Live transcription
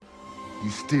You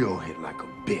still hit like a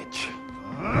bitch.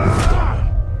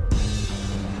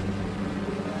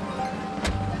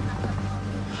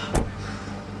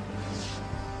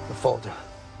 The folder.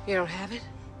 You don't have it?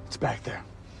 It's back there.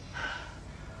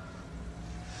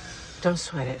 Don't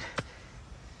sweat it.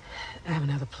 I have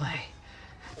another play.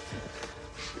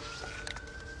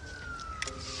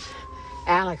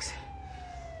 Alex,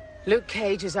 Luke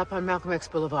Cage is up on Malcolm X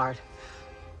Boulevard.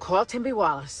 Call Timby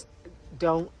Wallace.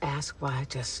 Don't ask why,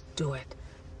 just do it.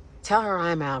 Tell her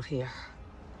I'm out here.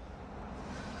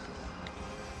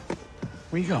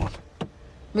 Where you going?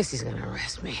 Missy's gonna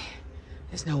arrest me.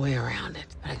 There's no way around it,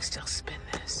 but I can still spin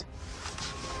this.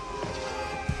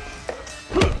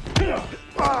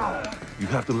 You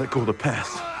have to let go of the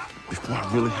past before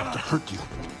I really have to hurt you.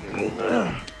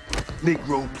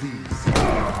 Negro, please.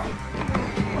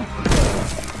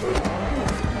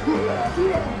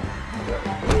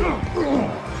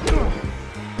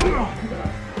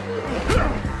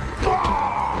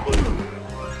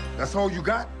 That's all you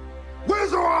got?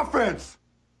 Where's our offense?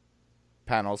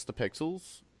 Panels to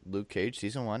Pixels, Luke Cage,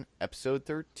 Season 1, Episode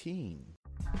 13.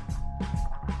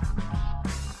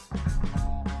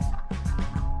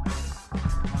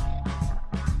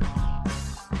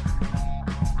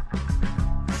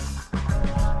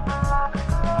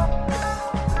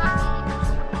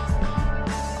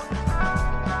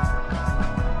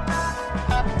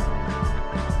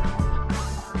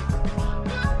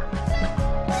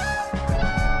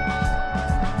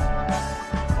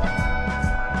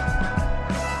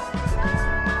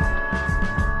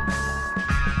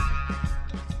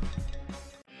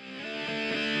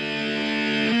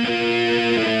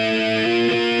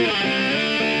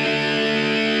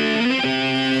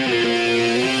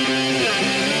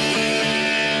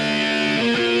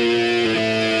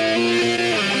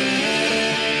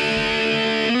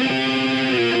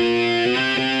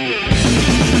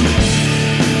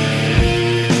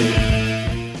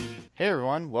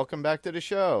 Welcome back to the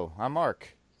show. I'm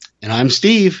Mark. And I'm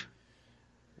Steve.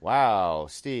 Wow,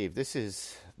 Steve, this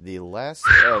is the last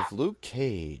of Luke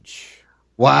Cage.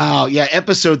 Wow, yeah,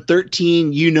 episode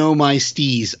 13, You Know My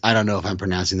Steez. I don't know if I'm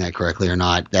pronouncing that correctly or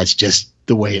not. That's just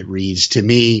the way it reads to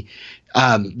me.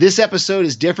 This episode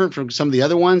is different from some of the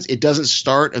other ones. It doesn't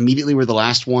start immediately where the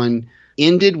last one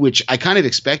ended, which I kind of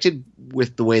expected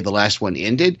with the way the last one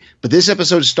ended. But this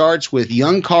episode starts with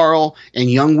young Carl and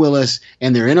young Willis,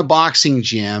 and they're in a boxing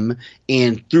gym.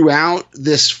 And throughout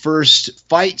this first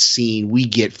fight scene, we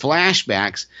get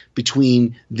flashbacks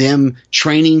between them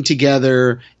training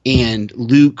together and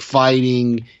Luke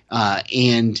fighting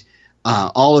and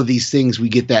all of these things. We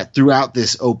get that throughout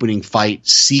this opening fight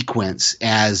sequence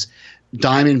as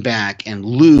Diamondback and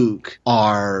Luke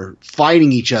are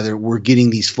fighting each other. We're getting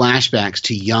these flashbacks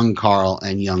to young Carl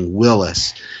and young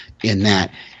Willis in that.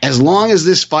 As long as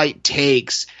this fight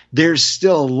takes, there's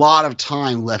still a lot of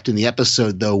time left in the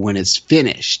episode, though, when it's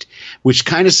finished, which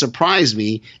kind of surprised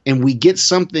me. And we get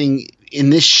something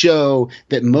in this show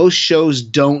that most shows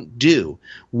don't do.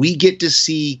 We get to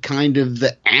see kind of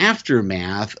the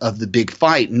aftermath of the big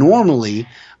fight. Normally,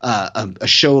 a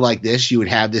show like this, you would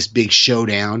have this big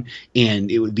showdown, and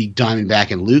it would be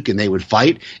Diamondback and Luke, and they would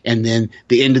fight, and then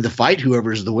the end of the fight,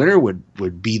 whoever's the winner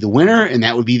would be the winner, and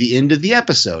that would be the end of the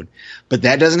episode. But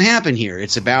that doesn't happen here.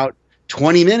 It's about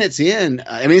 20 minutes in.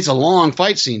 I mean, it's a long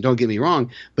fight scene, don't get me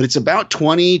wrong, but it's about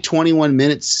 20, 21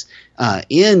 minutes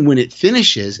in when it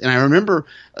finishes. And I remember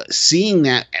seeing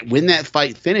that when that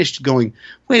fight finished, going,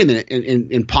 wait a minute,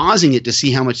 and pausing it to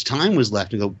see how much time was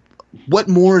left and go, what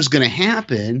more is going to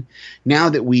happen now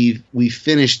that we've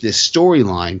finished this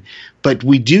storyline? But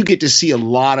we do get to see a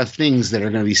lot of things that are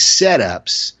going to be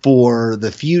setups for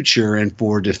the future and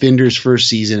for Defenders first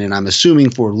season, and I'm assuming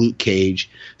for Luke Cage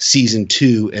season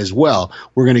 2 as well.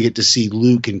 We're going to get to see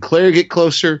Luke and Claire get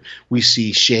closer. We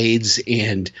see Shades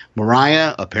and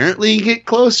Mariah apparently get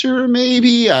closer,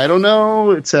 maybe. I don't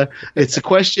know. It's a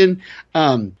question.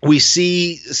 We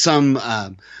see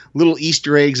some little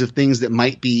Easter eggs of things that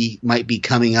might be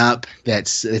coming up.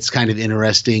 It's kind of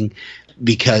interesting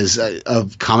because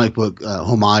of comic book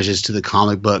homages to the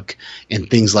comic book and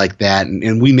things like that.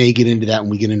 And we may get into that when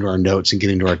we get into our notes and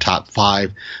get into our top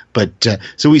 5. But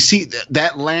so we see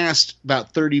that last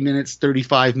about 30 minutes,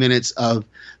 35 minutes of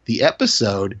the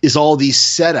episode is all these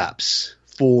setups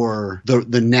for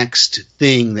the next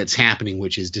thing that's happening,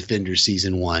 which is Defenders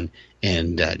season 1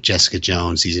 and Jessica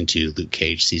Jones season 2, Luke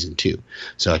Cage season 2.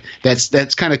 So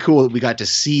that's kind of cool that we got to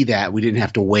see that. We didn't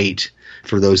have to wait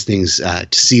for those things to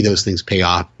see those things pay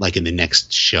off, like in the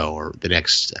next show or the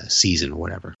next season or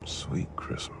whatever. Sweet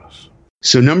Christmas.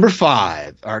 So number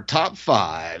 5, our top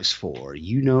 5s for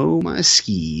You Know My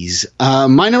Skis.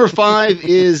 My number 5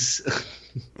 is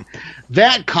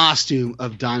That costume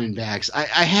of Diamondbacks, I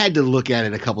had to look at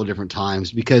it a couple of different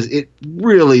times because it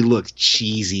really looked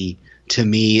cheesy to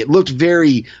me. It looked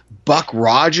very Buck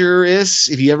Rogers.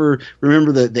 If you ever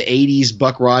remember the 80s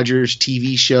Buck Rogers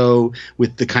TV show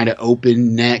with the kind of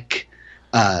open neck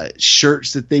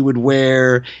shirts that they would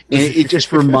wear, and it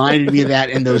just reminded me of that,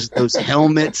 and those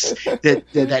helmets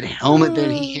that helmet that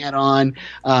he had on.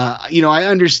 I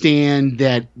understand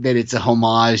that it's a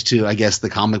homage to, I guess, the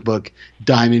comic book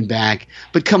Diamondback,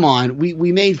 but come on,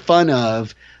 we made fun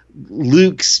of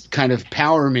Luke's kind of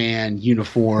Power Man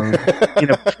uniform in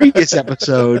a previous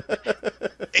episode,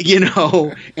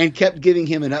 and kept giving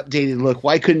him an updated look.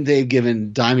 Why couldn't they have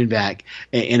given Diamondback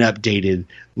an updated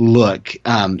look?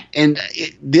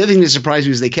 The other thing that surprised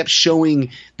me was they kept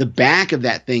showing the back of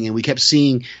that thing, and we kept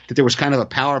seeing that there was kind of a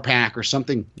power pack or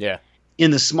something. Yeah.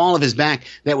 In the small of his back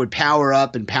that would power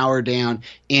up and power down.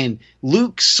 And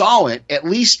Luke saw it at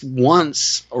least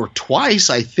once or twice,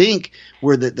 I think,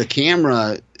 where the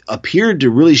camera appeared to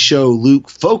really show Luke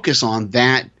focus on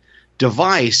that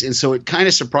device. And so it kind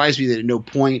of surprised me that at no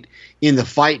point in the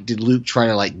fight did Luke try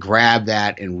to like grab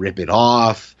that and rip it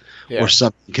off or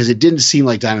something, because it didn't seem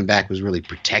like Diamondback was really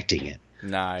protecting it.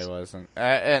 Nah, he wasn't.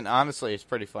 And honestly, it's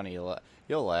pretty funny.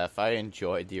 You'll laugh. I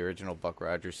enjoyed the original Buck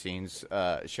Rogers scenes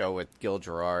show with Gil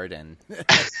Gerard, and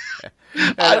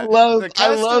I love that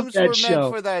show. The costumes were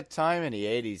meant for that time in the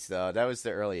 80s, though. That was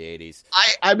the early 80s.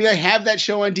 I mean, I have that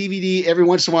show on DVD. Every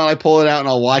once in a while, I pull it out and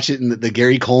I'll watch it in the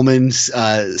Gary Coleman's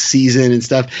season and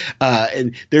stuff.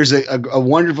 And there's a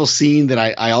wonderful scene that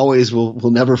I always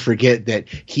will never forget. That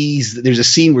there's a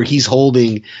scene where he's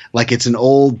holding like it's an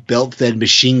old belt-fed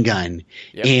machine gun,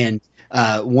 and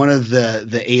one of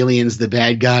the aliens, the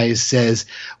bad guys, says,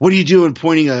 "What are you doing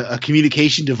pointing a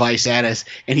communication device at us?"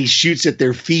 And he shoots at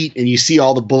their feet, and you see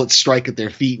all the bullets strike at their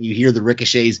feet, and you hear the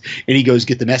ricochets, and he goes,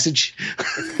 "Get the message?"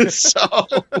 So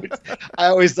I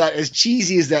always thought, as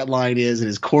cheesy as that line is and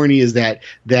as corny as that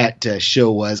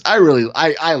show was,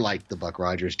 I liked the Buck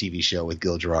Rogers TV show with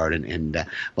Gil Gerard, and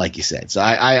like you said, so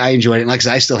I enjoyed it. And like I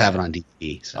said, I still have it on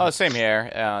DVD. So. Oh, same here.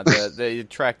 The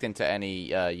attract into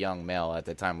any young male at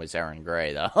the time was Aaron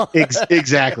Gray, though.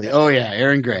 Exactly. Oh yeah,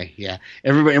 Aaron Gray. Yeah,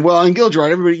 everybody. Well, and Gil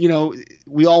Gerard, everybody.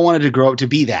 We all wanted to grow up to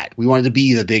be that. We wanted to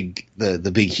be the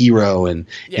big hero, and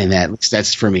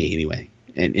that's for me anyway,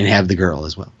 and have the girl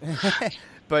as well.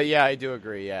 But yeah, I do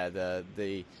agree. Yeah,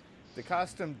 the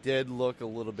costume did look a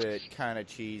little bit kind of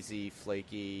cheesy,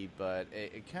 flaky, but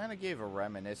it kind of gave a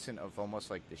reminiscent of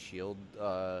almost like the Shield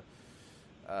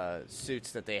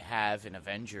suits that they have in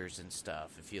Avengers and stuff.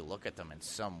 If you look at them in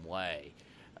some way.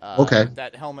 Okay.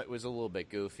 That helmet was a little bit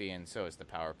goofy, and so is the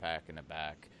power pack in the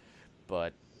back.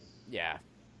 But, yeah,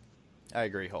 I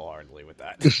agree wholeheartedly with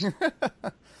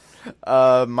that.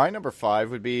 My number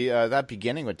 5 would be that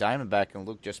beginning with Diamondback and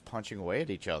Luke just punching away at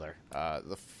each other.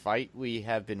 The fight we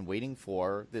have been waiting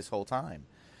for this whole time.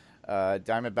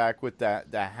 Diamondback with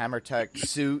the Hammer Tech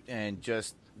suit and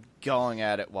just going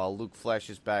at it while Luke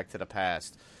flashes back to the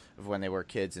past of when they were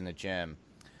kids in the gym.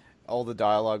 All the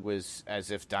dialogue was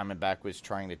as if Diamondback was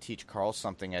trying to teach Carl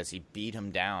something as he beat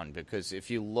him down. Because if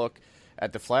you look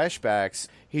at the flashbacks,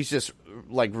 he's just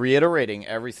like reiterating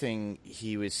everything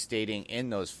he was stating in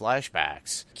those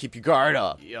flashbacks. Keep your guard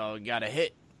up. You got to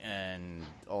hit and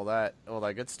all that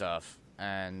good stuff.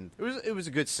 And it was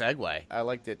a good segue. I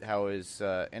liked it how it was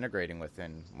integrating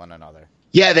within one another.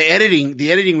 Yeah, the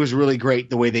editing was really great.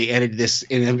 The way they edited this,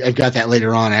 and I've got that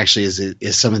later on. Actually,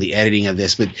 is some of the editing of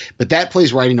this, but that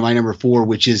plays right into my number 4,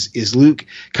 which is Luke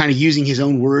kind of using his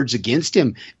own words against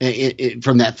him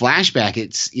from that flashback.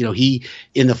 It's he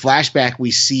in the flashback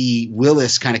we see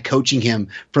Willis kind of coaching him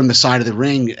from the side of the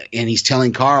ring, and he's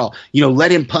telling Carl,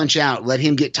 let him punch out, let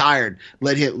him get tired,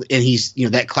 let him, and he's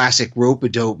that classic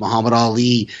rope-a-dope Muhammad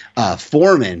Ali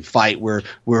Foreman fight where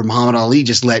Muhammad Ali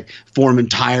just let Foreman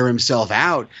tire himself out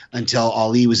until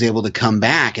Ali was able to come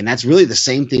back. And that's really the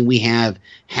same thing we have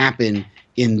happen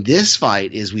in this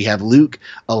fight. Is we have Luke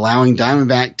allowing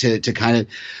Diamondback to kind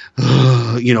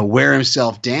of wear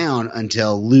himself down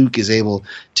until Luke is able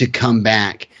to come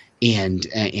back and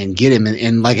get him.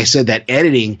 And like I said, that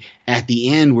editing at the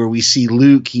end where we see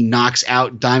Luke, he knocks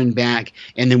out Diamondback,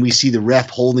 and then we see the ref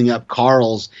holding up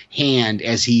Carl's hand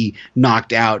as he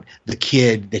knocked out the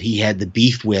kid that he had the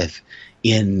beef with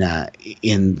in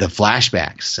the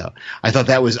flashbacks. So I thought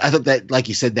that, like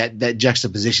you said, that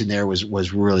juxtaposition there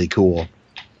was really cool.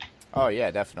 Oh yeah,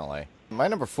 definitely. My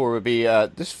number 4 would be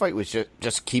this fight was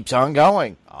just keeps on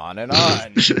going on and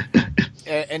on.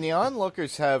 And the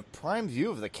onlookers have prime view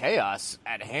of the chaos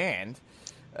at hand,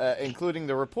 including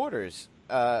the reporters.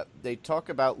 They talk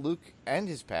about Luke and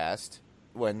his past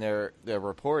when they're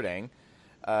reporting.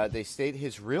 they state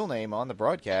his real name on the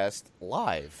broadcast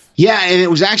live. Yeah, and it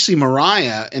was actually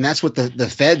Mariah, and that's what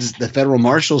the federal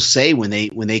marshals say when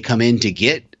they come in to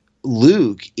get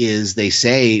Luke, is they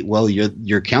say, well,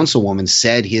 your councilwoman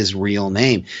said his real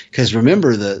name. Because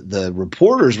remember, the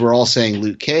reporters were all saying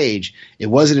Luke Cage. It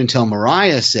wasn't until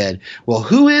Mariah said, well,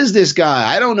 who is this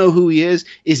guy? I don't know who he is.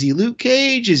 Is he Luke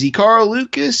Cage? Is he Carl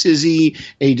Lucas? Is he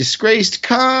a disgraced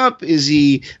cop? Is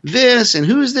he this? And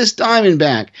who is this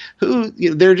Diamondback?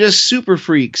 They're just super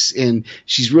freaks. And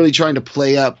she's really trying to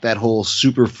play up that whole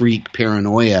super freak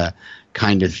paranoia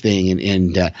kind of thing.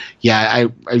 And I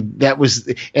that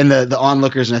was, and the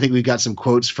onlookers, and I think we've got some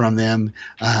quotes from them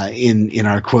in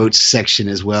our quotes section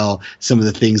as well. Some of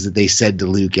the things that they said to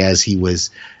Luke as he was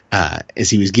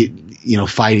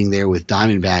fighting there with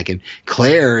Diamondback. And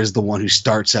Claire is the one who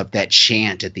starts up that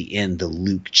chant at the end, the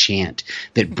Luke chant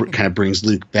that kind of brings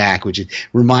Luke back, which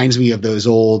reminds me of those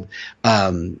old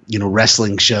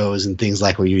wrestling shows and things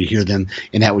like where you hear them,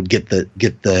 and that would get the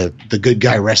good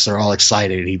guy wrestler all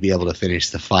excited, and he'd be able to finish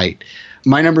the fight.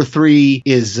 My number 3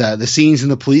 is the scenes in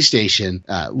the police station.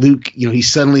 Luke,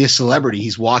 he's suddenly a celebrity.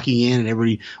 He's walking in, and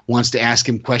everybody wants to ask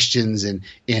him questions, and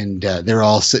they're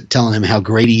all telling him how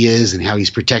great he is and how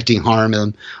he's protecting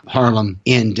Harlem.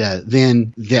 And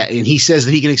then he says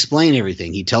that he can explain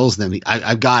everything. He tells them,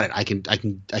 "I've got it. I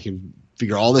can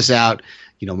figure all this out."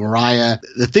 Mariah.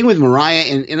 The thing with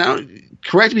Mariah, and I don't.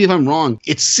 Correct me if I'm wrong.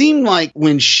 It seemed like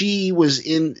when she was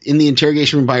in the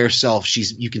interrogation room by herself,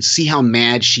 you can see how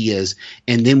mad she is,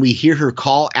 and then we hear her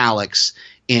call Alex,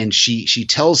 and she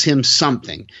tells him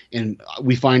something, and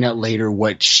we find out later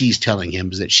what she's telling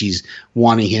him is that she's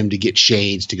wanting him to get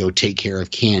Shades to go take care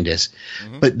of Candace.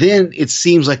 Mm-hmm. But then it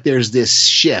seems like there's this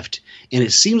shift. And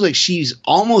it seems like she's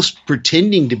almost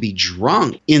pretending to be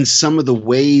drunk in some of the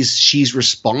ways she's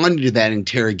responding to that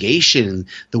interrogation.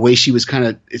 The way she was kind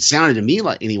of, it sounded to me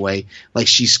like, anyway, like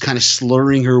she's kind of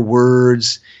slurring her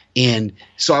words. And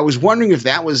so I was wondering if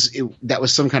that was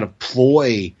some kind of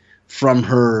ploy from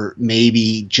her,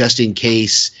 maybe just in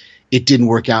case it didn't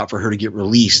work out for her to get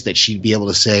released, that she'd be able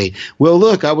to say, well,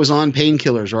 look, I was on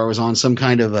painkillers, or I was on some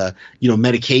kind of a,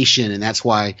 medication, and that's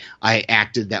why I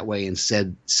acted that way and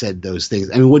said those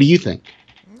things. I mean, what do you think?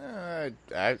 I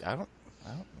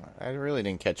really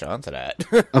didn't catch on to that.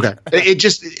 Okay.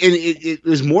 It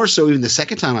was more so even the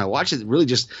second time I watched it, really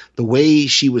just the way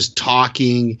she was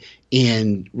talking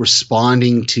and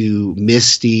responding to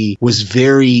Misty was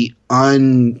very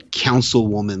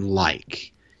un-councilwoman-like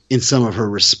in some of her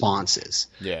responses.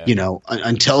 Yeah.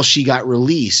 Until she got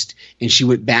released and she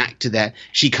went back to that.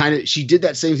 She did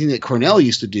that same thing that Cornell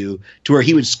used to do, to where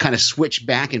he would kind of switch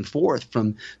back and forth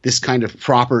from this kind of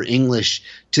proper English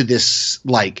to this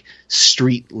like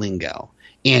street lingo.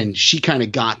 And she kind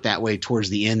of got that way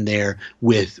towards the end there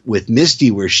with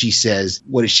Misty, where she says,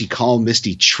 what does she call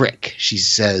Misty? Trick. She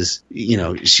says,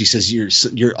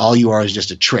 you're all you are is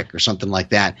just a trick, or something like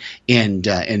that. And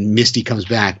Misty comes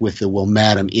back with the, well,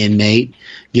 madam, inmate,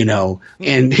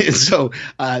 and so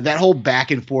that whole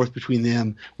back and forth between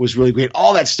them was really great.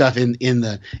 All that stuff in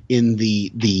the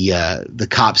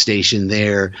cop station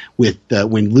there with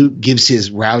when Luke gives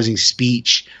his rousing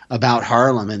speech about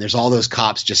Harlem, and there's all those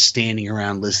cops just standing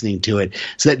around listening to it.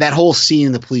 So that whole scene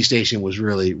in the police station was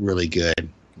really, really good.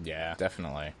 Yeah,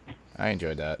 definitely. I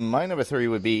enjoyed that. My number 3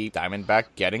 would be Diamondback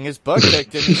getting his butt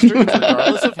kicked in the streets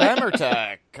regardless of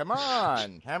Hammertech. Come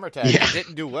on. Hammertech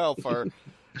didn't do well for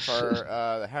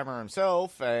Hammer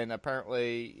himself, and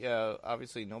apparently,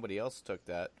 obviously nobody else took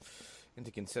that into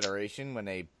consideration when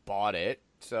they bought it.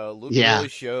 So Luke really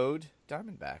showed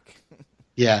Diamondback.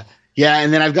 Yeah. Yeah,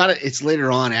 and then I've got it. It's later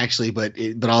on, actually, but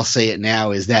I'll say it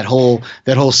now. Is that whole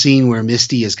scene where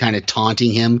Misty is kind of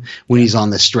taunting him when he's on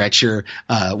the stretcher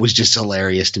was just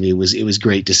hilarious to me. It was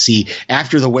great to see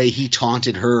after the way he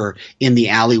taunted her in the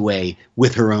alleyway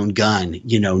with her own gun.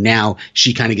 Now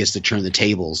she kind of gets to turn the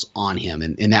tables on him,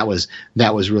 and that was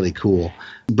really cool.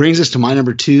 Brings us to my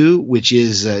number 2, which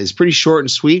is pretty short and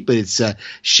sweet, but it's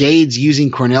Shades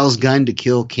using Cornell's gun to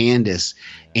kill Candace.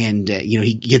 And,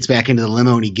 he gets back into the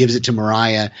limo and he gives it to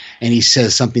Mariah, and he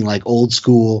says something like old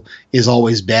school is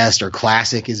always best, or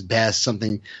classic is best,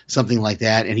 something like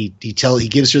that. And he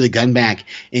gives her the gun back,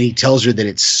 and he tells her that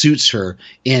it suits her.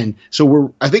 And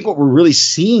so I think what we're really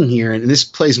seeing here, and this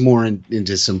plays more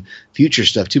into some future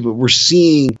stuff too, but we're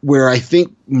seeing where I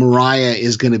think Mariah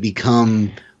is going to become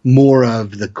more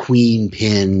of the queen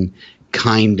pin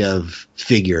kind of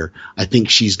figure. I think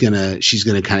she's gonna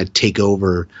kind of take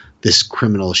over this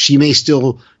criminal. She may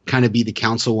still kind of be the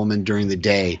councilwoman during the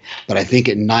day. But I think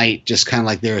at night, just kind of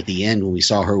like there at the end when we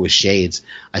saw her with shades,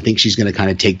 I think she's going to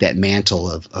kind of take that mantle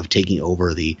of taking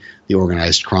over the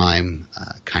organized crime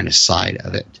kind of side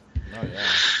of it. Oh, yeah,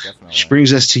 definitely. Which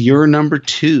brings us to your number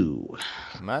 2.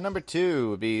 My number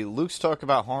 2 would be Luke's talk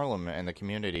about Harlem and the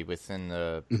community within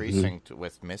the precinct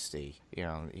with Misty. You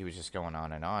know, he was just going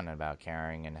on and on about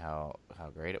caring and how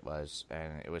great it was,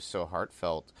 and it was so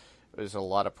heartfelt. There's a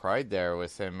lot of pride there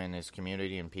with him and his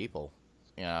community and people.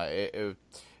 You know, it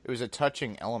was a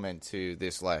touching element to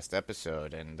this last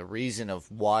episode and the reason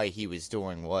of why he was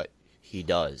doing what he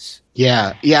does.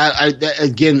 Yeah.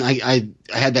 I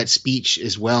had that speech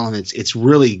as well, and it's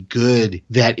really good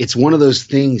that it's one of those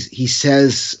things. He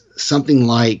says something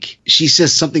like, she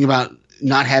says something about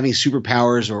not having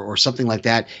superpowers or something like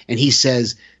that, and he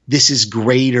says, this is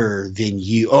greater than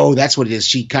you. Oh, that's what it is.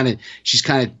 She's kind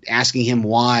of asking him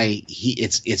why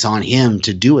it's on him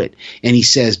to do it. And he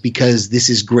says, because this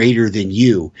is greater than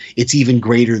you. It's even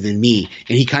greater than me.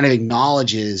 And he kind of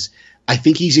acknowledges, I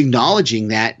think he's acknowledging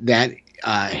that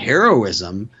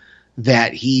heroism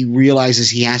that he realizes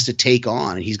he has to take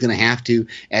on. And he's going to have to,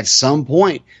 at some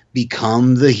point,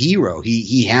 become the hero.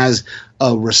 He has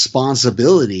a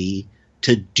responsibility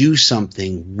to do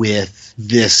something with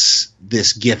this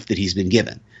gift that he's been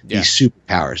given, these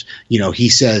superpowers. You know, he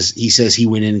says he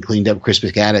went in and cleaned up Chris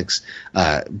McAdams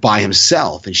by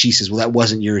himself, and she says, well, that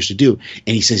wasn't yours to do.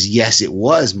 And he says, yes, it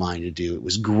was mine to do. It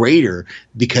was greater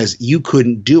because you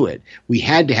couldn't do it. We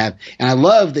had to have, and I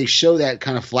love they show that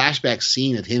kind of flashback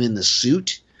scene of him in the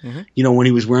suit. Mm-hmm. You know, when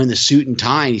he was wearing the suit and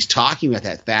tie, and he's talking about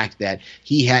that fact that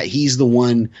he's the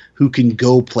one who can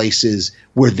go places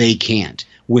where they can't,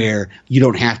 where you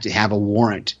don't have to have a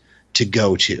warrant to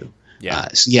go to. Yeah.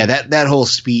 That whole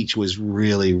speech was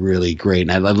really, really great.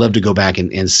 And I'd love to go back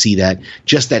and see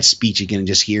just that speech again and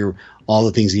just hear all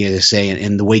the things he had to say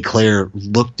and the way Claire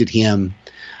looked at him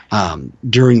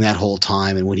during that whole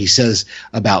time. And when he says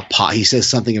about Pop, he says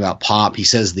something about Pop. He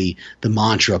says the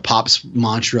mantra, Pop's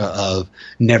mantra of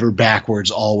never backwards,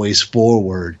 always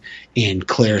forward. And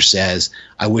Claire says,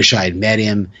 I wish I had met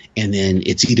him. And then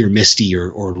it's either Misty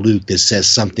or Luke that says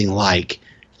something like,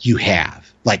 you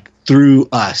have. Like through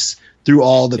us, through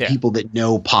all the people that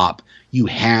know Pop, you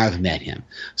have met him.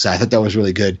 So I thought that was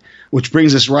really good. Which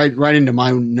brings us right into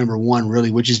my number 1,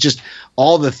 really, which is just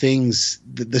all the things,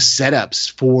 the setups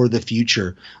for the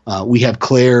future. We have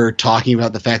Claire talking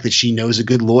about the fact that she knows a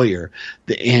good lawyer,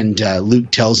 and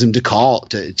Luke tells him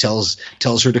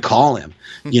tells her to call him.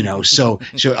 You know, so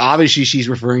obviously she's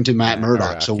referring to Matt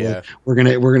Murdock. So we're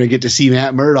gonna get to see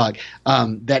Matt Murdock.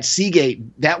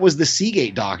 That was the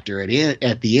Seagate doctor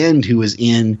at the end who was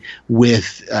in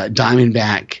with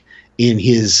Diamondback in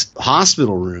his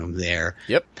hospital room there.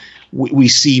 Yep. We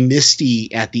see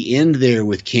Misty at the end there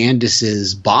with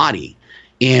Candace's body,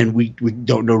 and we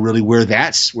don't know really where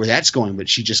that's going, but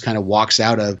she just kind of walks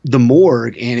out of the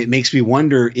morgue, and it makes me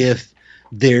wonder if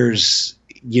there's,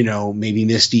 you know, maybe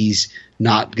Misty's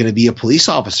not going to be a police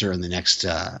officer in the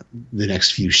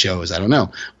next few shows. I don't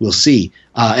know. We'll see.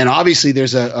 And obviously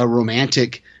there's a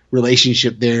romantic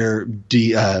relationship there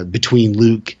between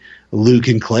Luke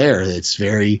and Claire that's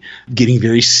getting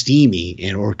very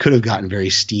steamy, or could have gotten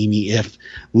very steamy if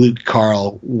Luke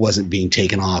Carl wasn't being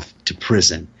taken off to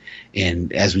prison.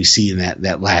 And as we see in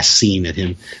that last scene of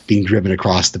him being driven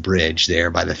across the bridge there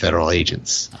by the federal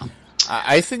agents.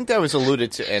 I think that was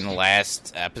alluded to in the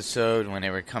last episode when they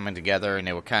were coming together and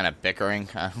they were kind of bickering,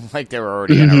 like they were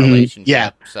already in a relationship.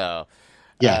 Yeah. So,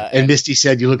 and Misty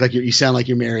said, "You sound like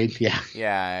you're married." Yeah.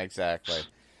 Yeah, exactly.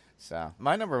 So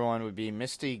my number 1 would be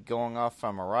Misty going off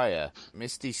on Mariah.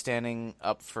 Misty standing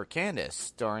up for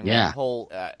Candace during that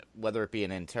whole, whether it be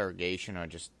an interrogation or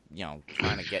just, you know,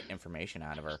 trying to get information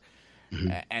out of her.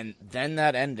 Mm-hmm. And then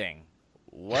that ending.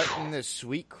 What in the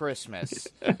sweet Christmas?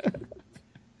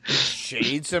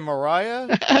 Shades of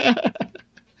Mariah?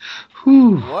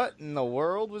 What in the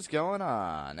world was going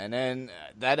on? And then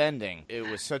that ending. It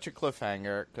was such a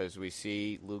cliffhanger because we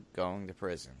see Luke going to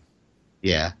prison.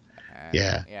 Yeah. And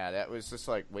yeah, that was just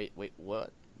like, wait,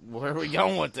 what? Where are we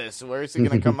going with this? Where is it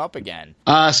going to come up again?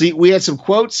 So we had some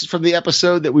quotes from the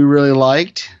episode that we really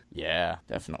liked. Yeah,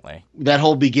 definitely. That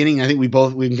whole beginning, I think we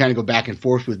can kind of go back and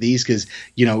forth with these because,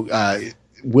 you know,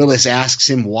 Willis asks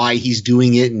him why he's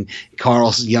doing it, and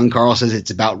young Carl says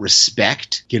it's about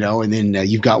respect, you know, and then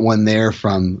you've got one there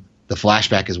from the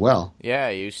flashback as well. Yeah,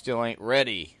 you still ain't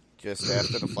ready. Just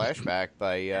after the flashback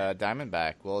by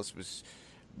Diamondback. Willis was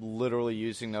literally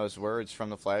using those words from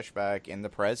the flashback in the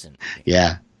present.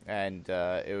 Yeah. And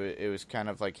it was kind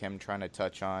of like him trying to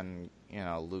touch on, you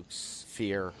know, Luke's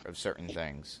fear of certain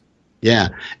things. Yeah.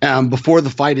 Before the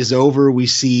fight is over, we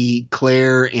see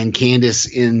Claire and Candace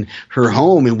in her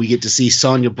home, and we get to see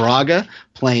Sonia Braga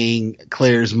playing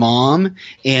Claire's mom.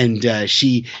 And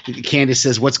Candace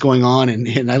says, "What's going on?"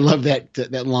 And I love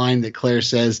that line that Claire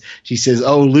says. She says,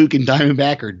 "Oh, Luke and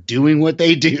Diamondback are doing what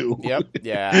they do." Yep.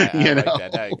 Yeah. I like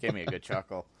that. That gave me a good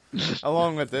chuckle.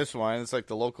 Along with this one, it's like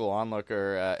the local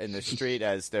onlooker in the street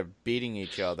as they're beating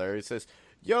each other. He says,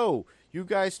 "Yo, you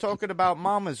guys talking about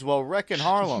mamas while wrecking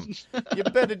Harlem. You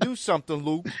better do something,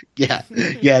 Luke." Yeah,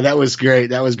 that was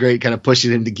great. That was great, kind of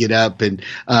pushing him to get up. And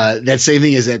that same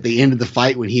thing is at the end of the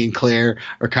fight when he and Claire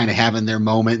are kind of having their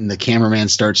moment and the cameraman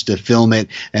starts to film it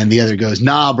and the other goes,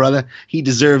 "Nah, brother, he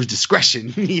deserves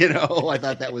discretion." I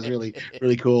thought that was really,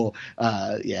 really cool.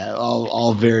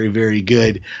 All very, very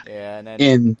good.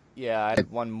 Yeah, I had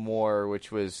one more,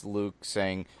 which was Luke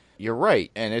saying, "You're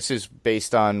right," and this is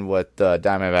based on what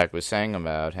Diamondback was saying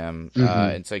about him.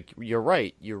 It's like, "You're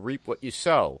right. You reap what you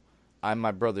sow. I'm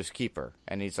my brother's keeper,"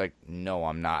 and he's like, "No,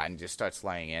 I'm not," and just starts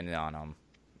laying in on him.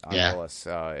 Willis.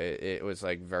 It was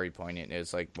like very poignant. It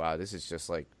was like, wow, this is just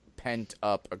like pent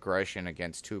up aggression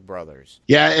against two brothers.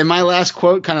 Yeah, and my last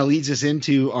quote kind of leads us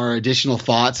into our additional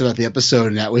thoughts about the episode,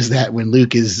 and that was that when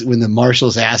the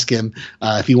marshals ask him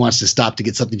if he wants to stop to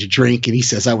get something to drink, and he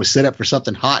says, "I was set up for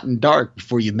something hot and dark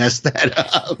before you messed that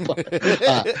up."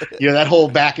 That whole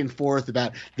back and forth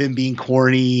about them being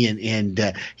corny, and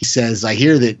he says, "I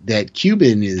hear that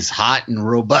Cuban is hot and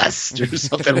robust," or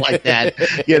something like that,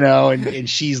 and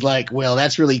she's like, "Well,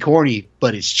 that's really corny,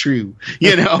 but it's true,"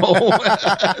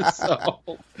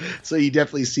 So you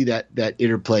definitely see that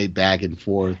interplay back and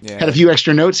forth. Yeah. Had a few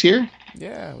extra notes here.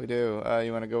 Yeah, we do.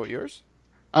 You want to go with yours?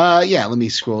 Yeah, let me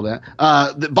scroll down.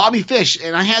 Bobby Fish,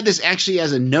 and I had this actually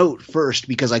as a note first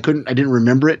because I didn't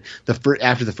remember it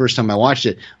after the first time I watched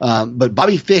it. But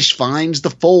Bobby Fish finds the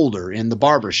folder in the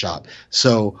barbershop.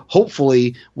 So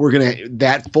hopefully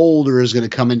that folder is gonna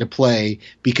come into play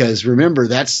because remember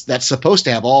that's supposed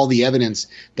to have all the evidence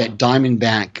that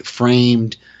Diamondback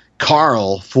framed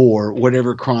Carl for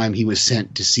whatever crime he was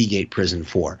sent to Seagate Prison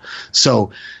for. So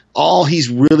all he's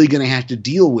really going to have to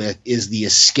deal with is the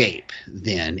escape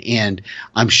then. And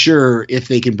I'm sure if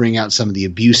they can bring out some of the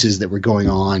abuses that were going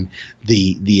on,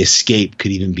 the escape could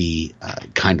even be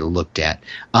kind of looked at.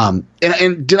 And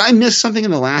did I miss something in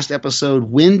the last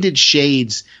episode? When did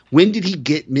he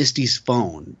get Misty's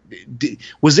phone?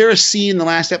 Was there a scene in the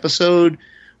last episode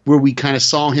where we kind of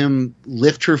saw him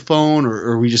lift her phone, or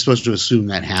are we just supposed to assume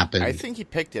that happened? I think he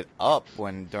picked it up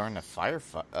during the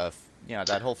firefight,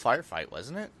 that whole firefight,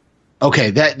 wasn't it?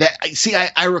 Okay,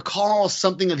 I recall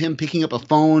something of him picking up a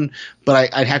phone,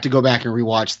 but I'd have to go back and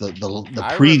rewatch the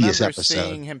previous episode. I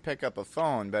remember seeing him pick up a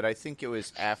phone, but I think it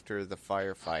was after the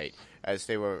firefight as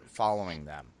they were following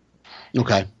them.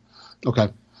 Okay.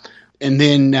 And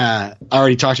then I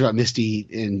already talked about Misty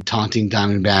and taunting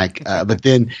Diamondback, but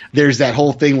then there's that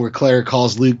whole thing where Claire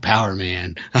calls Luke Power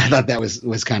Man. I thought that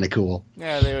was kind of cool.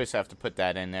 Yeah, they always have to put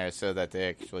that in there so that they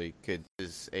actually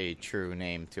is a true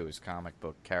name to his comic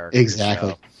book character.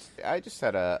 Exactly. So I just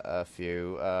had a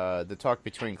few. The talk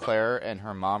between Claire and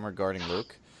her mom regarding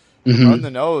Luke. On the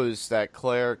nose that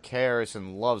Claire cares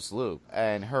and loves Luke,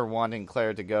 and her wanting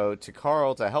Claire to go to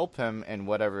Carl to help him in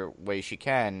whatever way she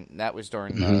can. That was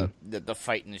during the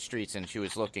fight in the streets, and she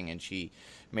was looking, and she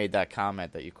made that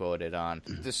comment that you quoted on.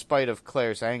 Despite of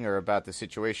Claire's anger about the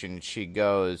situation, she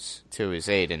goes to his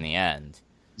aid in the end.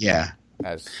 Yeah.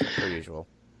 As per usual.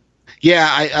 Yeah,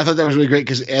 I thought that was really great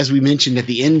because as we mentioned at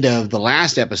the end of the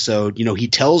last episode, he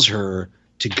tells her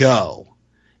to go.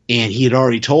 And he had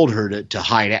already told her to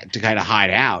kind of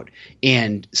hide out.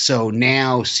 And so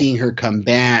now seeing her come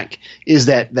back is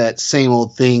that same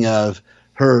old thing of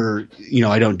her,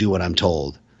 I don't do what I'm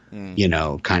told,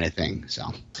 kind of thing. So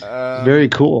very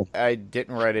cool. I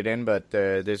didn't write it in, but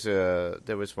there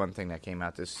was one thing that came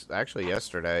out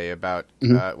yesterday about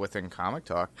within Comic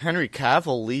Talk. Henry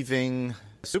Cavill leaving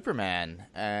Superman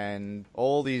and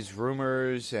all these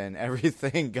rumors and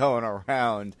everything going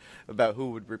around about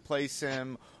who would replace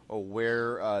him or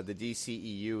where the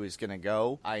DCEU is going to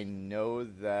go. I know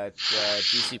that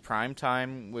DC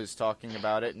Primetime was talking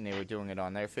about it, and they were doing it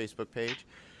on their Facebook page.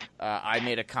 I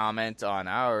made a comment on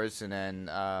ours, and then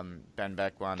Ben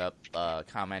Beck wound up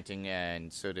commenting,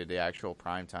 and so did the actual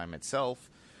Primetime itself.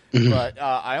 But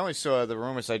I only saw the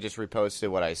rumors. I just reposted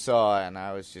what I saw, and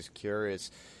I was just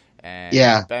curious. And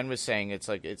Ben was saying it's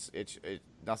like it's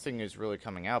nothing is really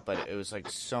coming out, but it was like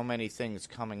so many things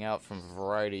coming out from a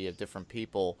variety of different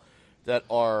people that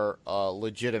are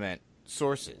legitimate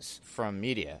sources from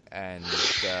media, and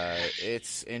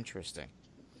it's interesting.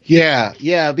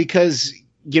 Yeah, because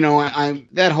I'm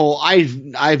that whole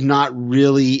I've not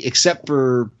really, except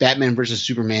for Batman versus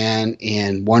Superman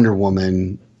and Wonder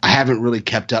Woman, I haven't really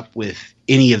kept up with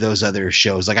any of those other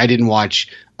shows. Like I didn't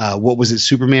watch what was it,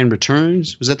 Superman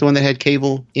Returns? Was that the one that had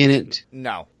Cable in it?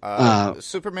 No.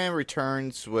 Superman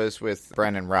Returns was with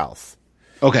Brandon Routh.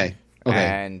 Okay.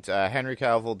 And Henry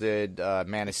Cavill did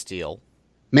Man of Steel.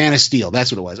 Man of Steel,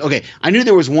 that's what it was. Okay, I knew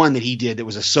there was one that he did that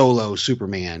was a solo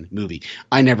Superman movie.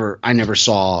 I never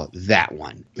saw that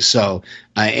one. So,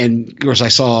 and of course, I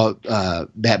saw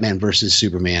Batman versus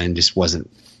Superman and just wasn't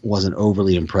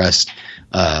overly impressed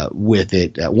with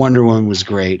it. Wonder Woman was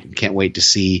great. Can't wait to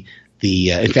see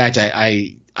the. In fact,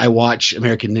 I watch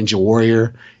American Ninja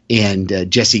Warrior, and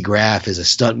Jessie Graff is a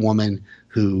stunt woman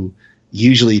who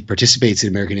usually participates in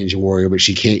American Ninja Warrior, but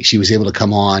she was able to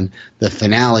come on the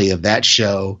finale of that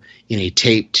show in a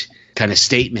taped kind of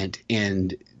statement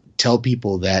and tell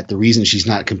people that the reason she's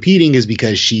not competing is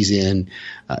because she's in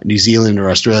New Zealand or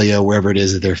Australia, wherever it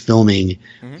is that they're filming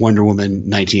Wonder Woman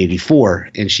 1984,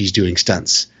 and she's doing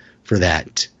stunts for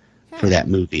that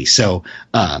movie. So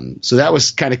that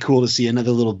was kind of cool to see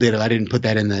another little bit of, I didn't put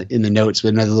that in the notes, but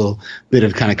another little bit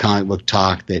of kind of comic book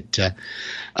talk that,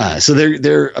 so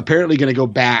they're apparently going to go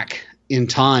back in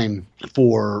time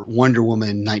for Wonder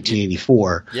Woman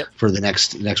 1984 for the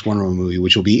next Wonder Woman movie,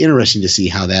 which will be interesting to see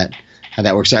how that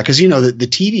works out. Cause the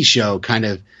TV show kind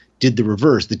of did the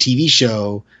reverse. The TV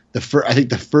show, I think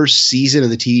the first season of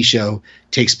the TV show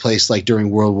takes place like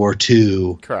during World War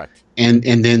II. Correct. And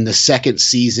then the second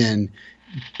season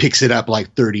picks it up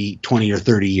like 20 or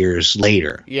 30 years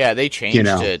later. Yeah, they changed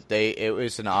it. It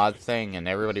was an odd thing, and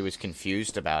everybody was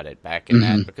confused about it back in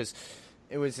that because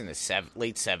it was in the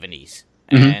late 70s.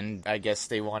 And I guess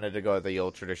they wanted to go the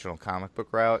old traditional comic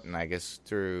book route, and I guess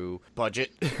through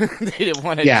budget, they didn't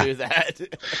want to do that.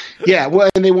 Yeah, well,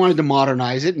 and they wanted to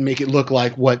modernize it and make it look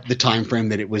like what the time frame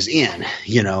that it was in,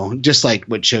 just like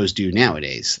what shows do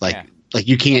nowadays. Like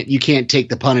you can't take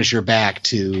the Punisher back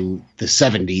to the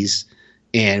 70s,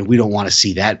 and we don't want to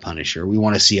see that Punisher. We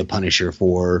want to see a Punisher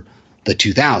for the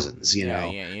 2000s, Yeah,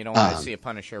 you don't want to see a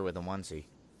Punisher with a onesie.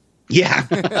 Yeah.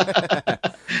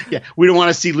 Yeah. We don't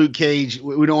want to see Luke Cage.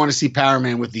 We don't want to see Power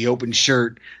Man with the open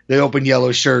shirt, the open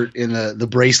yellow shirt and the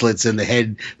bracelets and the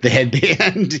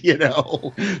headband,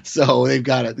 So they've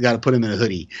got to put him in a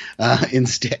hoodie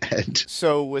instead.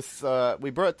 So we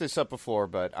brought this up before,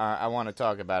 but I want to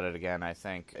talk about it again. I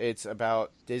think it's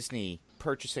about Disney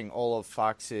purchasing all of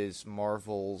Fox's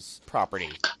Marvel's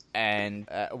property. And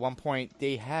at one point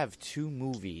they have 2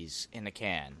 movies in the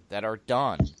can that are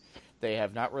done. They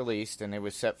have not released, and it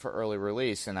was set for early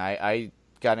release. And I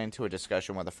got into a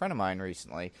discussion with a friend of mine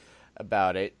recently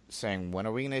about it, saying, when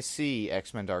are we going to see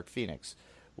X-Men Dark Phoenix?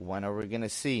 When are we going to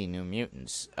see New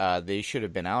Mutants? They should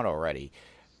have been out already.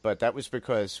 But that was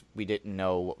because we didn't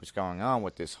know what was going on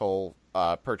with this whole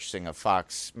purchasing of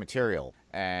Fox material.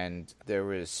 And there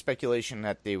was speculation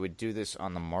that they would do this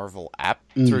on the Marvel app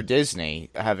through Disney,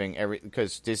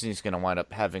 because Disney's going to wind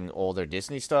up having all their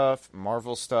Disney stuff,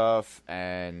 Marvel stuff,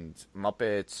 and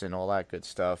Muppets and all that good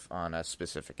stuff on a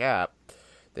specific app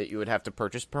that you would have to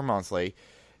purchase per monthly,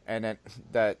 and then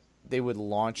that they would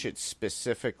launch it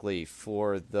specifically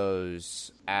for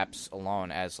those apps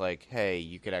alone as like, hey,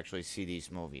 you could actually see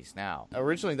these movies now.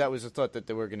 Originally, that was a thought that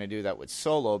they were going to do that with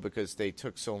Solo because they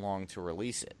took so long to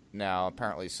release it. Now,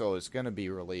 apparently, Solo is going to be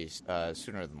released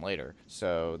sooner than later.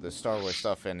 So the Star Wars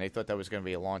stuff, and they thought that was going to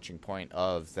be a launching point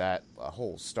of that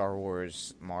whole Star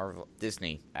Wars Marvel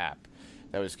Disney app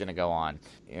that was going to go on.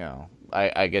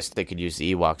 I guess they could use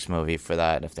the Ewoks movie for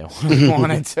that if they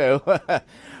wanted to.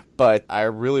 But I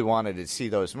really wanted to see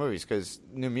those movies because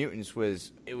New Mutants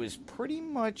was pretty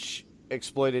much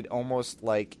exploited almost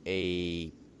like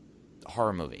a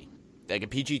horror movie, like a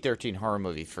PG-13 horror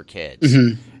movie for kids.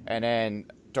 And then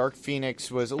Dark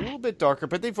Phoenix was a little bit darker,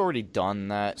 but they've already done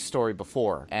that story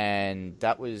before. And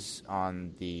that was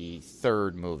on the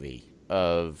 3rd movie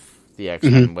of the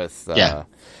X-Men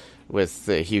with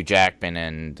Hugh Jackman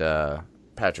and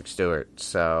Patrick Stewart.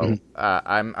 So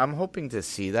I'm hoping to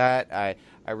see that.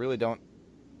 I really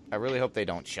hope they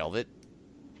don't shelve it.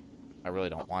 I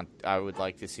would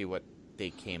like to see what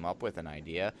they came up with an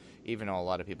idea, even though a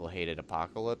lot of people hated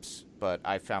Apocalypse, but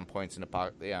I found points in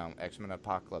X-Men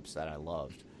Apocalypse that I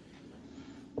loved.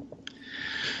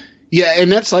 Yeah,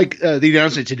 and that's like the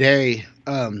announcement today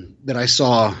that I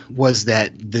saw was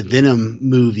that the Venom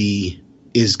movie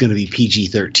is going to be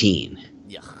PG-13.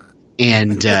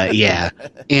 And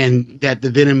and that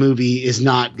the Venom movie is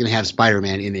not going to have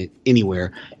Spider-Man in it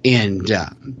anywhere. And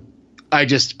I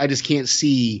just can't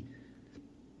see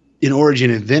an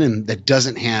origin of Venom that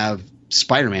doesn't have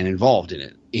Spider-Man involved in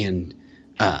it. And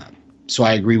So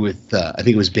I agree with I think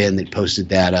it was Ben that posted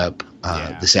that up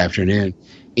this afternoon,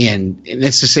 and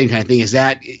it's the same kind of thing. Is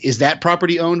that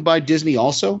property owned by Disney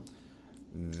also?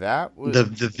 That was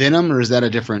the Venom, or is that a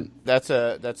different?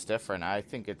 That's different. I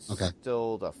think it's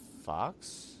still the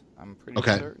Fox. I'm pretty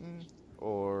certain,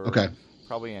 or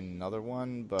probably another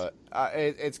one, but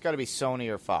it's got to be Sony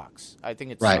or Fox. I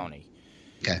think it's Sony.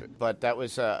 Okay. But that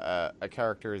was a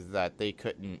character that they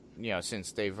couldn't,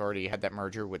 since they've already had that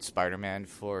merger with Spider-Man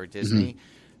for Disney,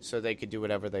 so they could do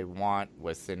whatever they want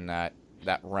within that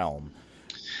realm.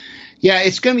 Yeah,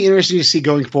 it's going to be interesting to see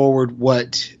going forward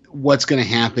what's going to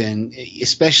happen,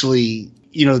 especially,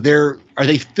 are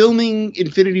they filming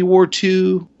Infinity War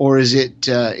 2, or is it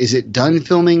done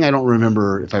filming? I don't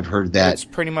remember if I've heard that. It's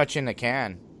pretty much in the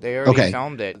can. They already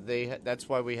filmed it. That's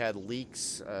why we had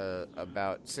leaks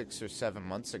about 6 or 7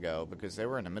 months ago, because they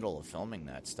were in the middle of filming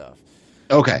that stuff.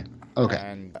 Okay.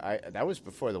 And that was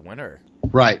before the winter.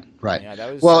 Right. Yeah,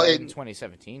 that was in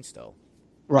 2017 still.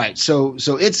 Right. So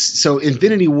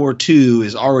Infinity War 2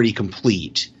 is already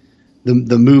complete.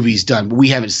 The movie's done, but we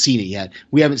haven't seen it yet.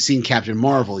 We haven't seen Captain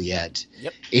Marvel yet.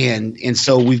 Yep. And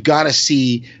so we've got to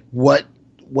see what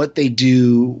they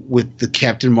do with the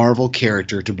Captain Marvel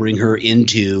character to bring her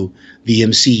into the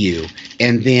MCU.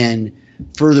 And then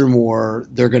furthermore,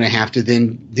 they're going to have to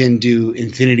then do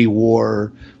Infinity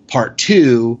War Part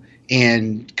 2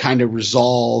 and kind of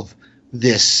resolve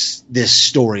this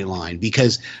storyline,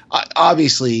 because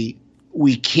obviously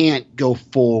we can't go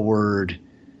forward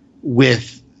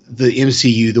with the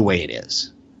MCU the way it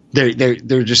is.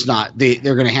 They're just not.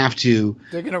 They're going to have to.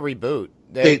 They're going to reboot.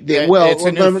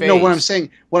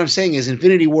 What I'm saying is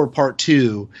Infinity War Part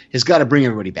 2 has got to bring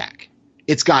everybody back.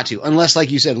 It's got to, unless,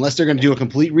 like you said, unless they're going to do a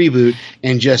complete reboot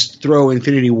and just throw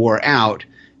Infinity War out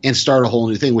and start a whole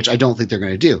new thing, which I don't think they're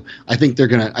going to do. I think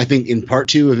in Part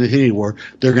 2 of Infinity War,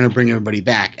 they're going to bring everybody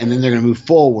back, and then they're going to move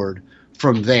forward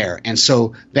from there. And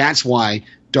so that's why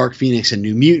Dark Phoenix and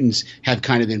New Mutants have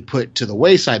kind of been put to the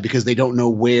wayside, because they don't know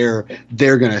where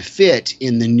they're going to fit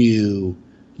in the new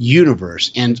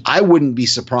universe. And I wouldn't be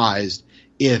surprised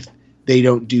if they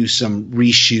don't do some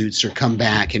reshoots or come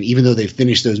back, and even though they've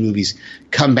finished those movies,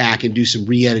 come back and do some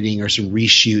re-editing or some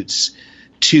reshoots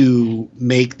to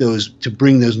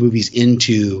bring those movies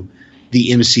into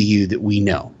the MCU that we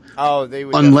know. Oh, they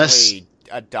would definitely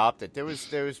adopt it.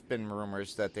 There's been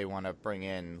rumors that they want to bring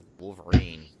in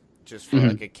Wolverine just for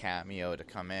like a cameo to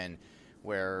come in,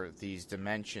 where these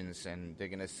dimensions, and they're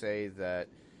gonna say that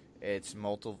it's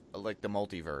like the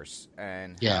multiverse,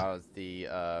 and how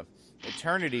the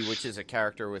Eternity, which is a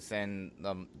character within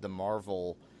the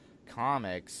Marvel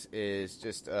comics, is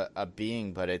just a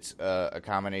being, but it's a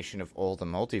combination of all the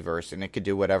multiverse, and it could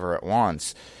do whatever it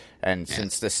wants. And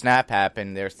since the snap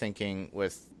happened, they're thinking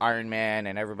with Iron Man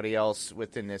and everybody else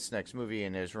within this next movie,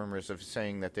 and there's rumors of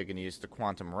saying that they're going to use the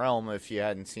quantum realm. If you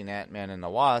hadn't seen Ant-Man and the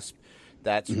Wasp,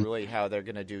 that's really how they're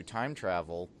going to do time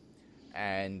travel,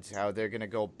 and how they're going to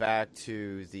go back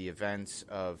to the events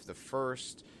of the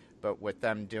first, but with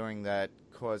them doing that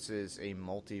causes a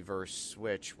multiverse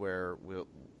switch where we'll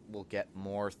get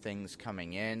more things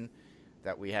coming in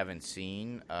that we haven't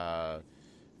seen,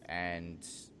 and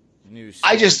new.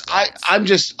 I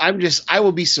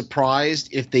will be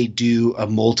surprised if they do a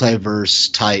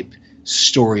multiverse type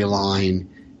storyline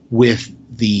with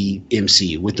the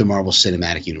MCU, with the Marvel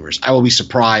Cinematic Universe. I will be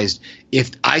surprised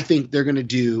if I think they're going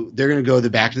to go the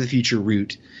Back to the Future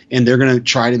route, and they're going to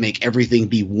try to make everything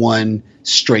be one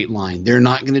straight line. They're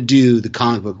not going to do the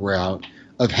comic book route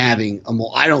of having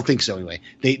I don't think so anyway.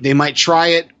 They might try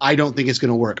it. I don't think it's going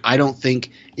to work. I don't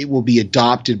think it will be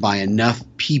adopted by enough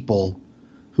people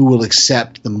who will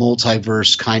accept the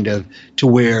multiverse kind of, to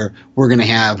where we're going to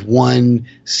have one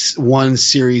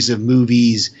series of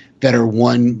movies that are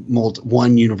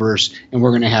one universe, and we're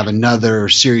going to have another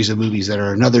series of movies that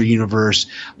are another universe.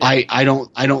 I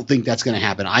don't think that's going to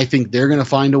happen. I think they're going to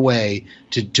find a way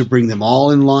to bring them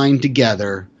all in line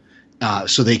together,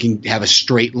 so they can have a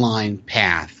straight line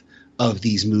path of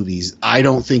these movies. I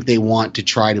don't think they want to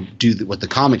try to do what the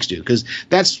comics do, because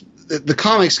the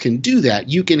comics can do that.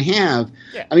 You can have,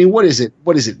 I mean, what is it?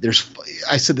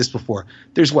 I said this before.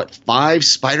 There's 5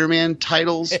 Spider-Man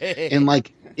titles, and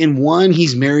like in one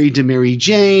he's married to Mary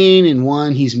Jane, in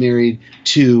one he's married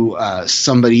to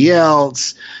somebody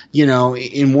else.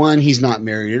 In one he's not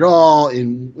married at all.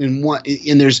 In one,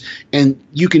 and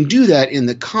you can do that in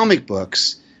the comic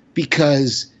books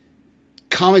because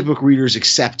comic book readers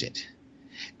accept it,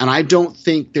 and I don't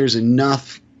think there's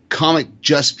enough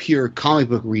pure comic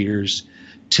book readers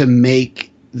to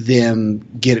make them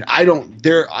get it.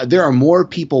 There are more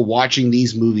people watching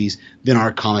these movies than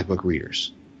are comic book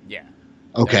readers. Yeah.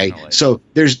 Okay, Definitely. so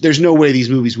there's no way these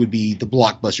movies would be the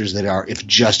blockbusters that are if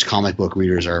just comic book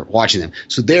readers are watching them.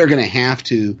 So they're going to have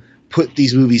to put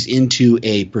these movies into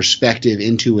a perspective,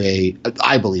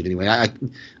 I believe anyway.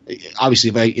 Obviously,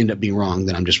 if I end up being wrong,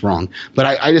 then I'm just wrong. But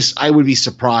I would be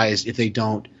surprised if they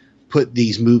don't put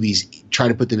these movies, try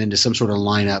to put them into some sort of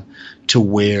lineup to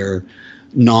where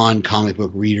non-comic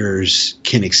book readers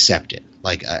can accept it.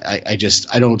 Like I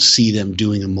don't see them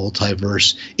doing a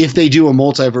multiverse. If they do a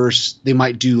multiverse, they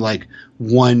might do like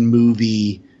one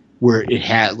movie where it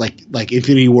had like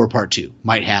Infinity War Part 2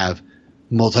 might have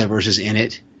multiverses in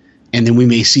it, and then we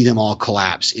may see them all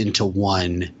collapse into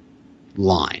one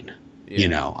line. Yeah. You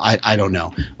know, I don't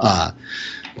know.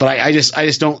 But I just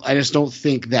don't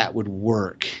think that would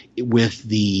work with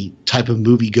the type of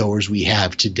moviegoers we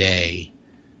have today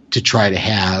to try to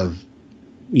have,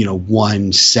 you know,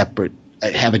 one separate,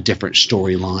 have a different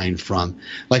storyline from,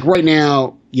 like right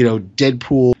now, you know,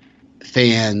 Deadpool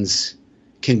fans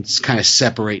can kind of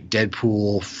separate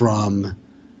Deadpool from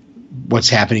what's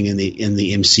happening in the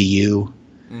MCU.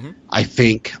 Mm-hmm. I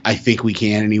think we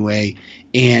can anyway.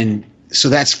 And so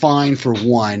that's fine for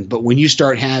one, but when you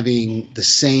start having the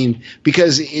same,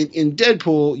 because in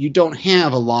Deadpool, you don't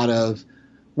have a lot of,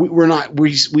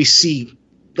 we see,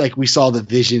 like we saw the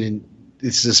Vision, and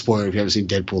this is a spoiler if you haven't seen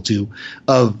Deadpool 2,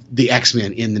 of the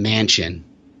X-Men in the mansion,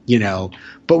 you know,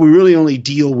 but we really only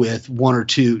deal with one or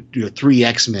two, you know, 3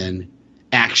 X-Men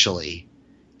actually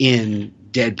in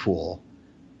Deadpool.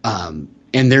 And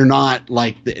they're not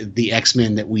like the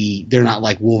X-Men they're not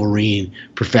like Wolverine,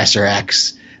 Professor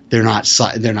X. They're not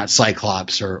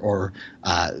Cyclops or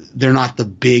they're not the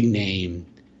big name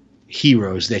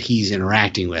heroes that he's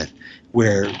interacting with,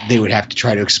 where they would have to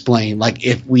try to explain, like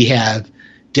if we have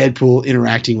Deadpool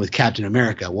interacting with Captain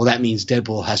America, well, that means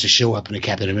Deadpool has to show up in a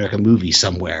Captain America movie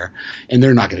somewhere, and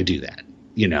they're not going to do that,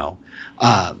 you know.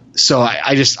 So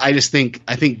I think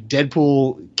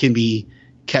Deadpool can be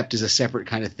kept as a separate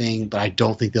kind of thing, but I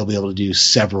don't think they'll be able to do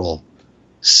several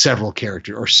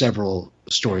character or several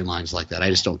storylines like that. I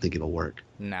just don't think it'll work.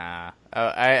 Nah,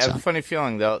 I have a funny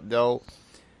feeling they'll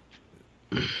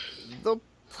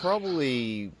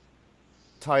probably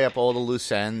tie up all the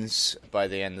loose ends by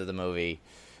the end of the movie.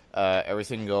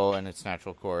 Everything go in its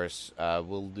natural course.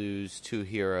 We'll lose 2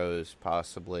 heroes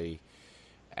possibly,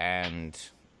 and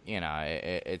you know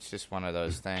it's just one of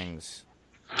those things.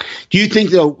 Do you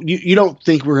think though? You don't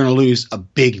think we're going to lose a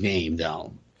big name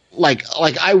though? Like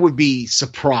I would be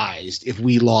surprised if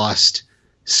we lost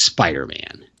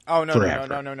Spider-Man. Oh no forever.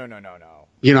 No.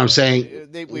 You know what I'm saying?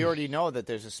 We already know that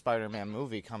there's a Spider-Man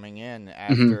movie coming in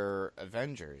after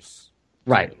Avengers.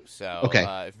 Right. So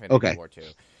Infinity War 2.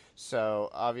 So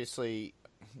obviously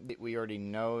we already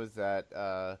know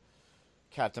that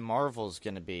Captain Marvel's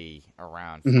going to be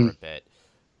around for a bit.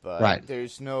 But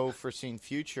there's no foreseen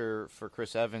future for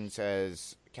Chris Evans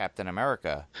as Captain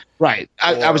America. Right.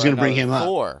 I was going to bring him up.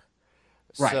 Thor.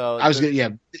 Right. So I was going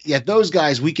to, yeah. Those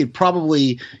guys, you could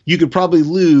probably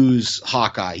lose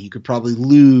Hawkeye. You could probably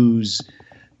lose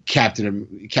Captain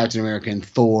America and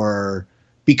Thor,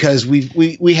 because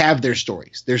we have their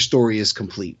stories. Their story is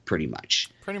complete, pretty much.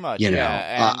 Pretty much, you know?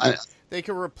 Yeah. And they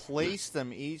could replace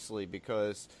them easily,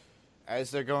 because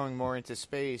as they're going more into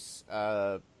space,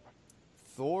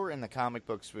 Thor in the comic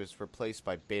books was replaced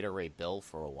by Beta Ray Bill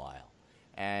for a while.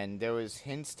 And there was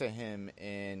hints to him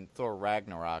in Thor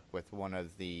Ragnarok with one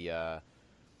of the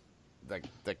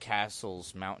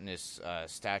castle's mountainous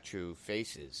statue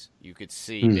faces. You could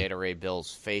see Beta Ray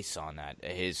Bill's face on that,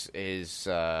 his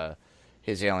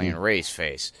alien race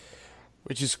face,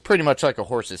 which is pretty much like a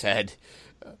horse's head.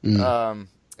 And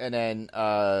then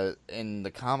in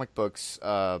the comic books,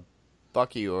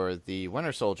 Bucky, or the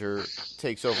Winter Soldier,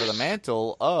 takes over the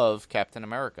mantle of Captain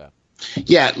America.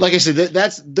 Yeah, like I said,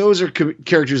 those are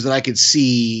characters that I could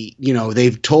see. You know,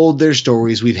 they've told their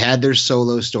stories. We've had their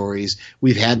solo stories.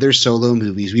 We've had their solo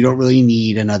movies. We don't really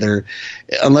need another,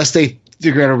 unless they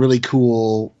figure out a really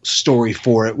cool story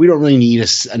for it. We don't really need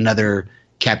another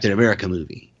Captain America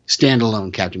movie,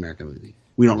 standalone Captain America movie.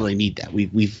 We don't really need that.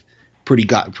 We've pretty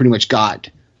much got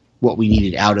what we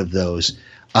needed out of those.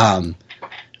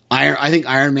 I think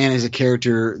Iron Man is a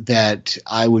character that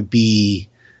I would be,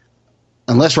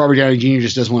 unless Robert Downey Jr.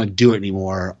 just doesn't want to do it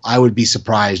anymore, I would be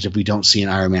surprised if we don't see an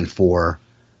Iron Man 4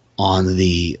 on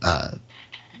the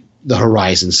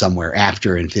horizon somewhere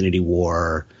after Infinity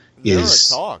War. There are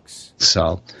talks.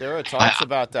 So there are talks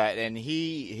about that, and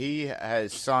he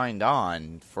has signed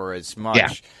on for as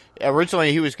much. Yeah.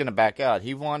 Originally, he was going to back out.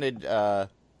 He wanted.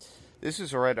 This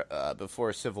was right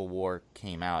before Civil War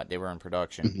came out. They were in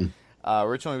production.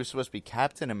 Originally, it was supposed to be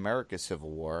Captain America Civil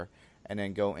War, and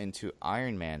then go into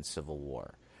Iron Man Civil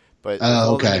War. But with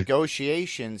all the okay.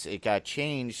 negotiations, it got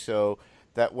changed so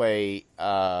that way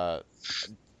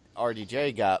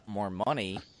RDJ got more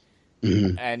money.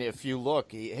 Mhm. And if you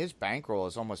look, his bankroll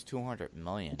is almost $200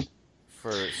 million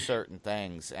for certain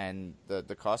things, and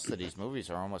the cost of these movies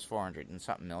are almost $400 and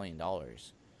something million.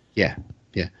 Yeah.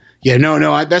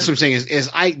 No. That's what I'm saying.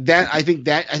 I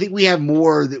think we have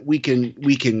more that we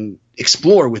can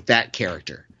explore with that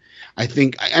character. I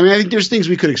think there's things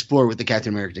we could explore with the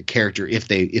Captain America character if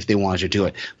they wanted to do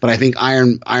it. But I think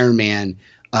Iron Man,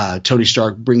 Tony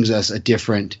Stark brings us a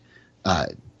different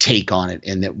take on it,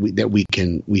 and that we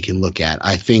can look at.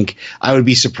 I think I would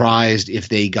be surprised if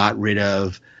they got rid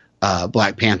of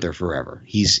Black Panther forever.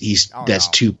 That's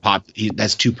too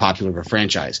popular of a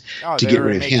franchise to get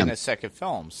rid of him. A second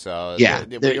film, so yeah,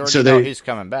 we already know he's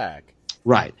coming back.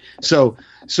 Right. So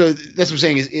that's what I'm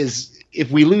saying is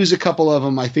if we lose a couple of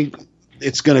them, I think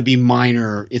it's going to be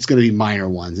minor. It's going to be minor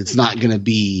ones. It's not going to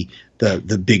be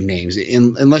the big names,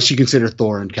 unless you consider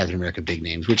Thor and Captain America big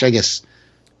names, which I guess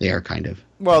they are kind of.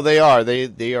 Well, they are.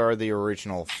 They are the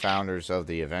original founders of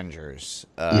the Avengers.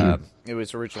 It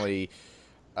was originally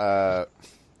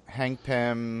Hank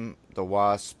Pym, the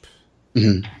Wasp,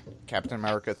 Captain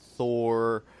America,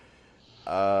 Thor.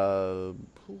 Who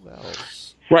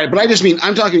else? Right, but I just mean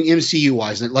I'm talking MCU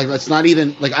wise. Like, let's not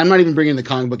even I'm not even bringing the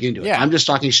comic book into it. Yeah. I'm just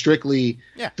talking strictly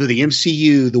to the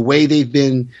MCU, the way they've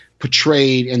been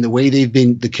portrayed and the way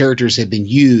the characters have been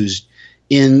used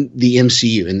in the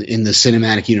MCU, in the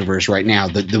cinematic universe right now,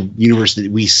 the universe that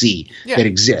we see that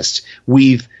exists.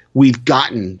 We've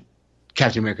gotten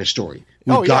Captain America's story.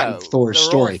 We've gotten Thor's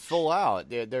story. All full out.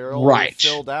 They're all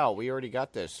filled out. We already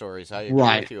got those stories. I agree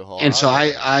with you wholeheartedly. And so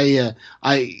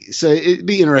so it'd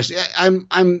be interesting.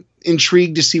 I'm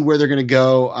intrigued to see where they're going to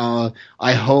go.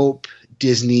 I hope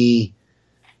Disney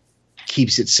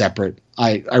keeps it separate.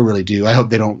 I really do. I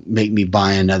hope they don't make me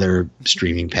buy another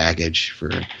streaming package for.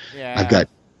 Yeah.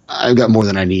 I've got more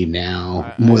than I need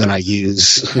now, more than I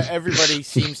use. Everybody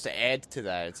seems to add to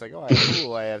that. It's like, oh, I have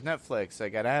Hulu, I have Netflix, I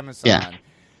got Amazon. Yeah.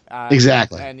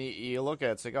 Exactly. And you look at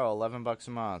it, it's like, oh, $11 a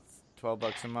month,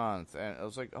 $12 a month. And I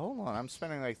was like, hold on, I'm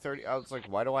spending like $30. I was like,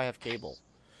 why do I have cable?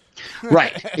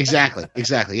 Right. Exactly.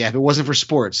 Yeah. If it wasn't for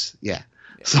sports. Yeah.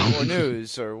 Or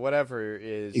news or whatever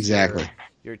is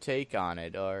your take on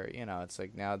it. Or, it's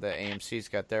like now the AMC's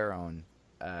got their own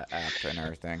app and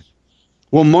everything.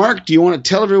 Well, Mark, do you want to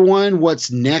tell everyone what's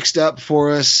next up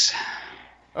for us?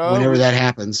 Whenever that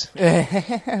happens.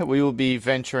 We will be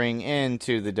venturing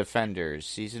into The Defenders,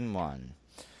 Season 1.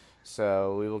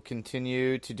 So we will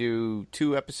continue to do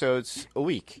 2 episodes a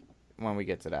week when we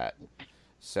get to that.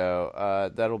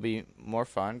 So that'll be more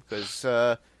fun because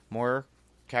more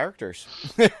characters.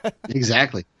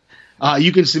 Exactly.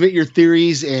 You can submit your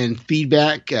theories and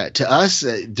feedback to us.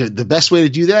 The best way to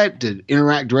do that, to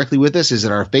interact directly with us, is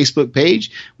at our Facebook page,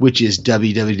 which is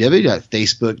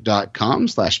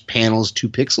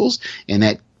www.facebook.com/panels2pixels. And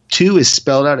that 2 is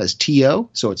spelled out as TO,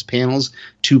 so it's panels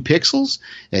 2 pixels.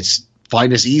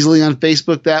 Find us easily on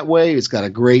Facebook that way. It's got a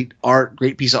great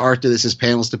piece of art that says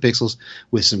panels to pixels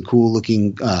with some cool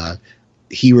looking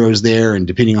heroes there. And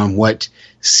depending on what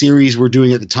series we're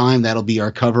doing at the time, that'll be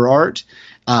our cover art.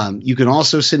 You can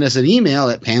also send us an email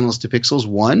at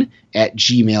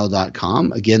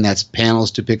panels2pixels1@gmail.com. Again, that's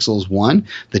panels2pixels1.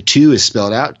 The 2 is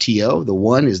spelled out, TO. The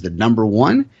 1 is the number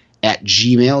 1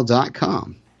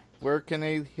 @gmail.com. Where can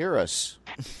they hear us?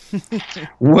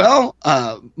 Well,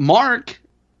 Mark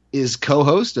is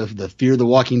co-host of the Fear the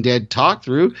Walking Dead talk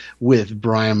through with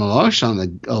Brian Malosh on the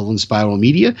Golden Spiral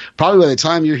Media. Probably by the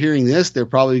time you're hearing this, they're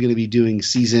probably going to be doing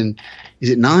season, is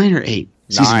it 9 or 8?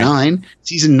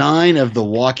 Season 9 of the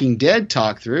Walking Dead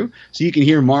talk through. So you can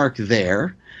hear Mark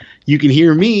there. You can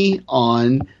hear me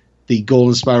on the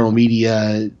Golden Spiral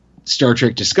Media Star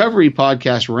Trek Discovery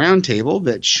podcast roundtable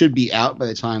that should be out by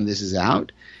the time this is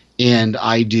out. And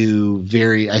I send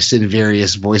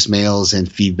various voicemails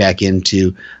and feedback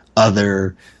into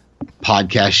other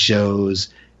podcast shows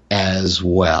as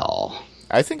well.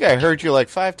 I think I heard you like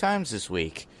 5 times this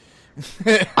week.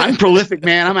 I'm prolific,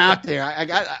 man. I'm out there.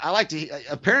 I like to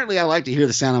hear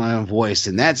the sound of my own voice,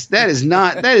 and that has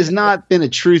not been a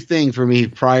true thing for me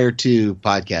prior to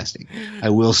podcasting. I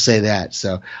will say that.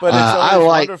 So, but it's always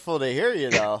wonderful to hear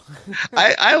you, though.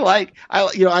 I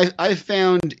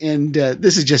found, and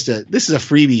this is a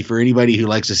freebie for anybody who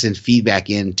likes to send feedback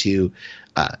into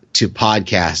to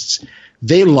podcasts.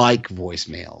 They like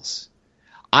voicemails.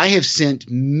 I have sent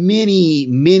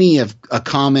many of a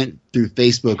comment through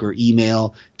Facebook or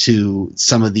email to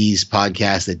some of these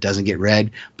podcasts that doesn't get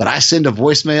read, but I send a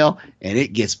voicemail and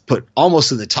it gets put almost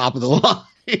to the top of the line.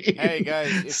 Hey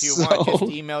guys, if you want, just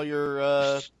email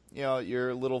your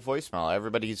your little voicemail.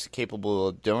 Everybody's capable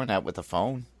of doing that with a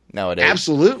phone nowadays.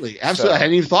 Absolutely. I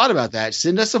hadn't even thought about that.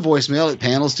 Send us a voicemail at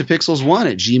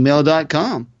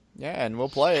panelstopixels1@gmail.com. Yeah, and we'll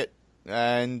play it,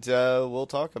 and we'll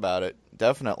talk about it.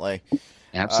 Definitely.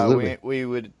 Absolutely. We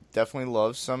would definitely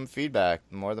love some feedback.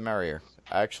 The more the merrier.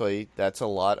 Actually, that's a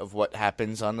lot of what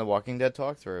happens on the Walking Dead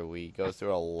Talk Through. We go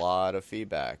through a lot of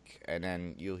feedback, and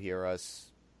then you'll hear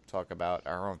us talk about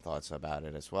our own thoughts about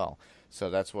it as well. So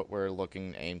that's what we're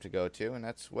aim to go to, and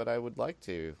that's what I would like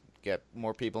to get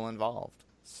more people involved.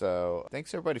 So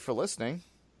thanks, everybody, for listening.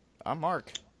 I'm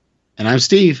Mark. And I'm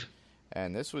Steve.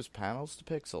 And this was Panels to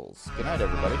Pixels. Good night,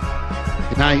 everybody.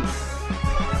 Good night.